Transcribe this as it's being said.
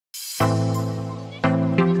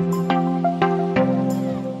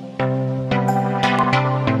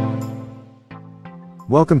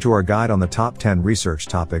Welcome to our guide on the top 10 research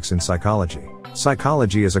topics in psychology.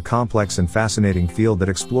 Psychology is a complex and fascinating field that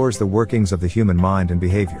explores the workings of the human mind and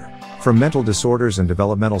behavior. From mental disorders and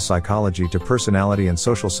developmental psychology to personality and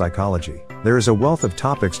social psychology, there is a wealth of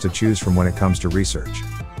topics to choose from when it comes to research.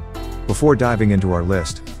 Before diving into our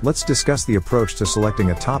list, let's discuss the approach to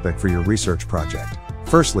selecting a topic for your research project.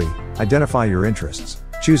 Firstly, identify your interests.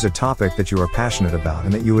 Choose a topic that you are passionate about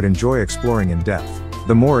and that you would enjoy exploring in depth.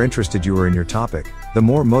 The more interested you are in your topic, the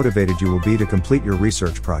more motivated you will be to complete your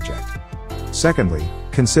research project. Secondly,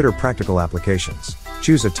 consider practical applications.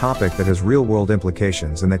 Choose a topic that has real-world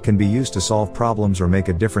implications and that can be used to solve problems or make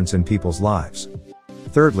a difference in people's lives.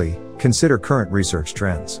 Thirdly, consider current research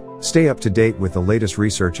trends. Stay up to date with the latest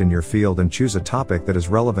research in your field and choose a topic that is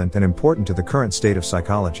relevant and important to the current state of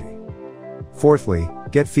psychology. Fourthly,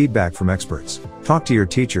 get feedback from experts. Talk to your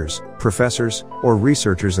teachers, professors, or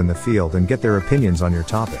researchers in the field and get their opinions on your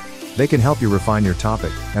topic. They can help you refine your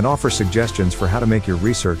topic and offer suggestions for how to make your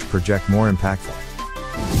research project more impactful.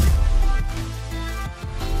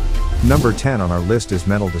 Number 10 on our list is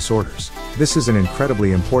mental disorders. This is an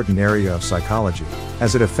incredibly important area of psychology,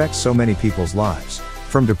 as it affects so many people's lives.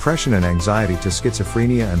 From depression and anxiety to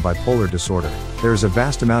schizophrenia and bipolar disorder, there is a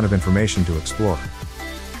vast amount of information to explore.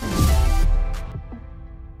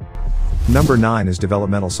 Number 9 is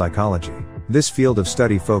developmental psychology. This field of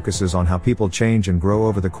study focuses on how people change and grow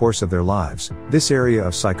over the course of their lives. This area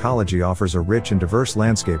of psychology offers a rich and diverse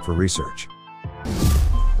landscape for research.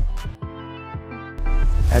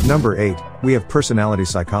 At number 8, we have personality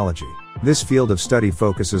psychology. This field of study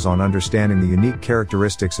focuses on understanding the unique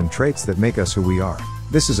characteristics and traits that make us who we are.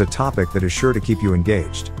 This is a topic that is sure to keep you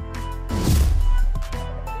engaged.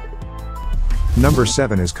 Number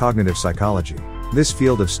 7 is cognitive psychology. This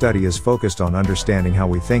field of study is focused on understanding how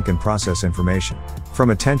we think and process information. From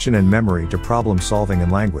attention and memory to problem solving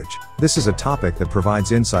and language, this is a topic that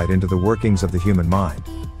provides insight into the workings of the human mind.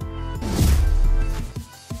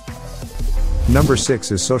 Number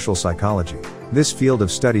 6 is social psychology. This field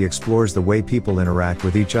of study explores the way people interact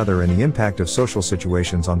with each other and the impact of social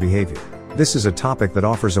situations on behavior. This is a topic that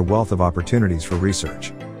offers a wealth of opportunities for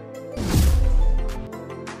research.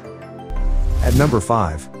 At number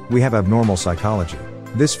 5, we have abnormal psychology.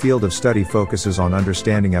 This field of study focuses on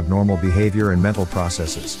understanding abnormal behavior and mental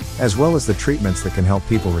processes, as well as the treatments that can help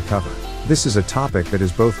people recover. This is a topic that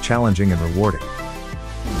is both challenging and rewarding.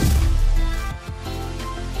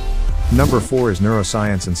 Number 4 is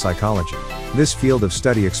neuroscience and psychology. This field of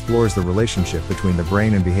study explores the relationship between the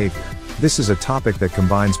brain and behavior. This is a topic that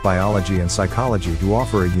combines biology and psychology to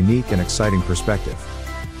offer a unique and exciting perspective.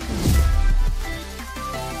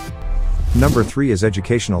 Number 3 is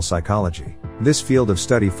educational psychology. This field of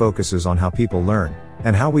study focuses on how people learn,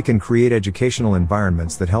 and how we can create educational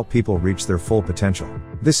environments that help people reach their full potential.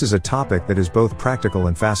 This is a topic that is both practical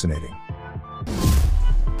and fascinating.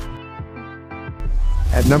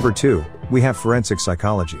 At number 2, we have forensic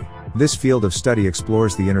psychology. This field of study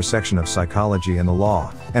explores the intersection of psychology and the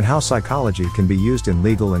law, and how psychology can be used in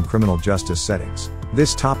legal and criminal justice settings.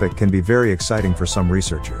 This topic can be very exciting for some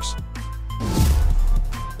researchers.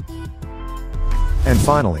 And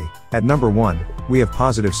finally, at number 1, we have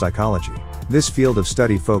positive psychology. This field of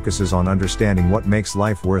study focuses on understanding what makes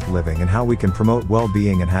life worth living and how we can promote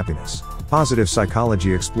well-being and happiness. Positive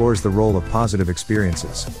psychology explores the role of positive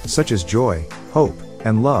experiences, such as joy, hope,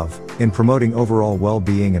 and love, in promoting overall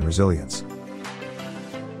well-being and resilience.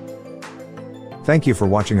 Thank you for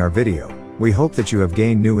watching our video. We hope that you have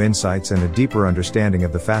gained new insights and a deeper understanding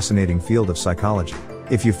of the fascinating field of psychology.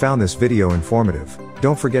 If you found this video informative,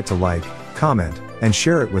 don't forget to like, comment, and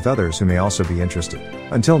share it with others who may also be interested.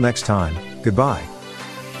 Until next time, goodbye.